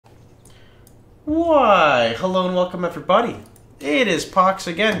Why, hello and welcome everybody. It is Pohx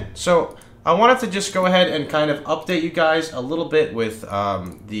again. So I wanted to just go ahead and kind of update you guys a little bit with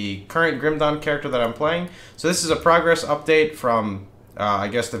the current Grim Dawn character that I'm playing. So this is a progress update from, I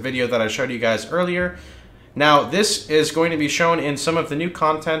guess, the video that I showed you guys earlier. Now this is going to be shown in some of the new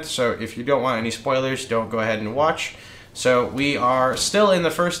content, so if you don't want any spoilers, don't go ahead and watch. So we are still in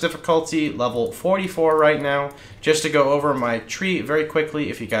the first difficulty, level 44 right now. Just to go over my tree very quickly,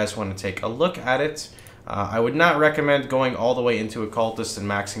 if you guys want to take a look at it. I would not recommend going all the way into Occultist and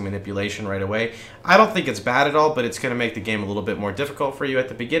maxing manipulation right away. I don't think it's bad at all, but it's going to make the game a little bit more difficult for you at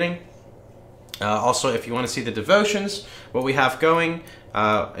the beginning. Also, if you want to see the devotions, what we have going,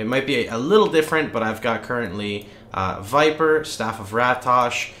 it might be a little different, but I've got currently Viper, Staff of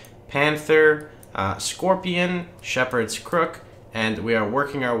Ratosh, Panther, Scorpion, Shepherd's Crook, and we are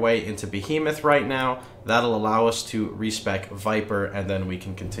working our way into Behemoth right now. That'll allow us to respec Viper, and then we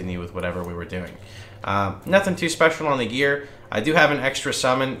can continue with whatever we were doing. Nothing too special on the gear. I do have an extra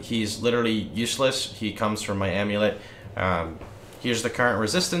summon. He's literally useless. He comes from my amulet. Here's the current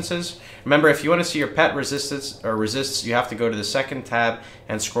resistances. Remember, if you want to see your pet resists, you have to go to the second tab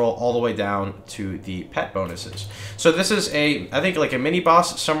and scroll all the way down to the pet bonuses. So this is I think like a mini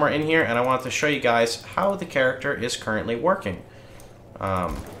boss somewhere in here, and I wanted to show you guys how the character is currently working.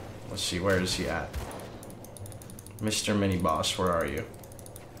 Let's see, where is he at? Mr. Mini Boss, where are you?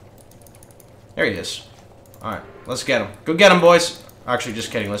 There he is. Alright, let's get him. Go get him, boys! Actually,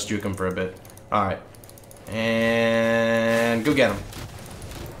 just kidding. Let's juke him for a bit. Alright. And go get him.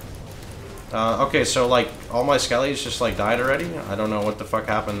 Okay, so like all my skellies just like died already. I don't know what the fuck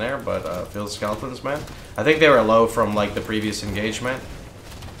happened there, but field skeletons, man. I think they were low from like the previous engagement.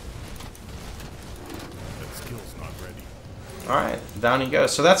 That skill's not ready. Alright, down he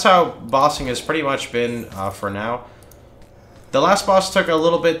goes. So that's how bossing has pretty much been for now. The last boss took a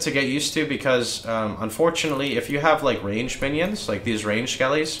little bit to get used to because, unfortunately, if you have like ranged minions, like these ranged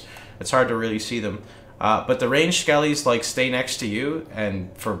skellies, it's hard to really see them. But the ranged skellies like stay next to you,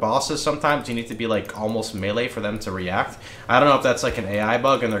 and for bosses sometimes you need to be like almost melee for them to react. I don't know if that's like an AI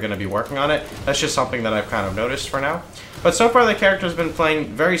bug and they're going to be working on it. That's just something that I've kind of noticed for now. But so far the character's been playing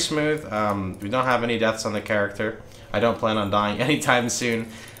very smooth. We don't have any deaths on the character. I don't plan on dying anytime soon.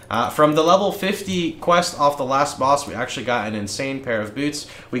 From the level 50 quest off the last boss, we actually got an insane pair of boots.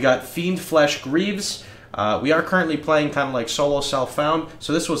 We got Fiend Flesh Greaves. We are currently playing kind of like solo self-found,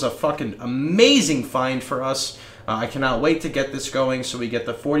 so this was a fucking amazing find for us. I cannot wait to get this going so we get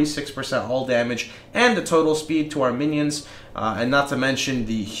the 46% all damage and the total speed to our minions, and not to mention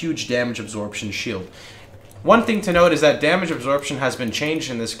the huge damage absorption shield. One thing to note is that damage absorption has been changed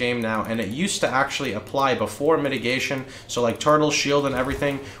in this game now, and it used to actually apply before mitigation, so like Turtle, Shield, and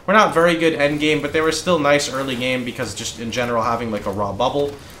everything. We're not very good endgame, but they were still nice early game because just in general having like a raw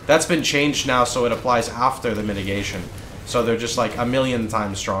bubble. That's been changed now, so it applies after the mitigation. So they're just like a million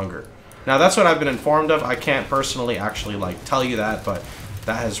times stronger. Now that's what I've been informed of. I can't personally actually like tell you that, but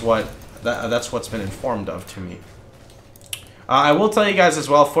that's what's been informed of to me. I will tell you guys as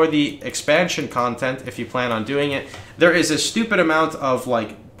well, for the expansion content, if you plan on doing it, there is a stupid amount of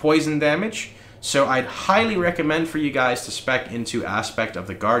like poison damage. So I'd highly recommend for you guys to spec into Aspect of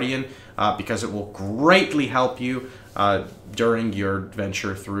the Guardian, because it will greatly help you during your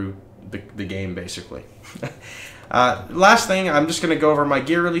venture through the game, basically. Last thing, I'm just going to go over my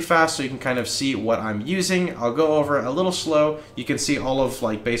gear really fast so you can kind of see what I'm using. I'll go over it a little slow. You can see all of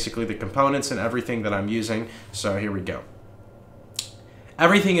like basically the components and everything that I'm using. So here we go.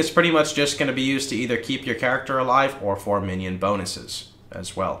 Everything is pretty much just going to be used to either keep your character alive or for minion bonuses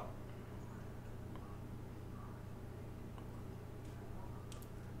as well.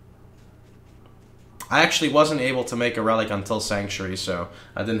 I actually wasn't able to make a relic until Sanctuary, so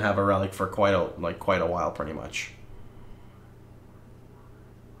I didn't have a relic for quite a while, pretty much.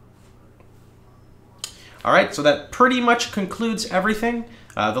 Alright, so that pretty much concludes everything.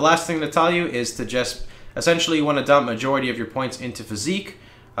 The last thing to tell you is to just essentially you want to dump majority of your points into physique.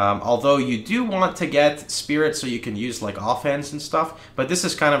 Although you do want to get spirit so you can use like offhands and stuff, but this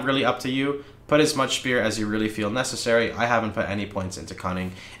is kind of really up to you. Put as much spirit as you really feel necessary. I haven't put any points into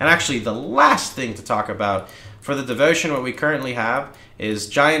cunning. And actually the last thing to talk about for the devotion, what we currently have is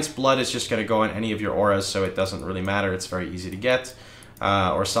Giant's Blood is just going to go in any of your auras, so it doesn't really matter. It's very easy to get.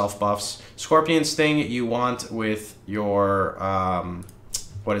 Or self buffs. Scorpion Sting you want with your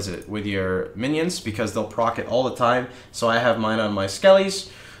what is it, with your minions, because they'll proc it all the time. So I have mine on my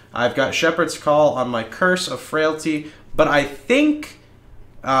skellies. I've got Shepherd's Call on my Curse of Frailty, but I think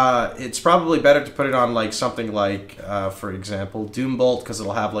it's probably better to put it on like something like, for example, Doombolt, because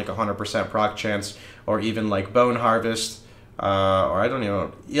it'll have like 100% proc chance, or even like Bone Harvest. Or I don't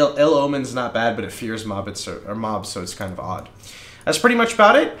know. Ill Omen's not bad, but it fears mobs, so it's kind of odd. That's pretty much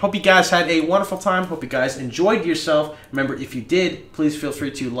about it. Hope you guys had a wonderful time. Hope you guys enjoyed yourself. Remember, if you did, please feel free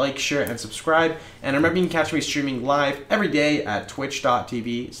to like, share, and subscribe. And remember, you can catch me streaming live every day at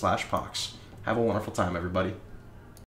twitch.tv/Pohx. Have a wonderful time, everybody.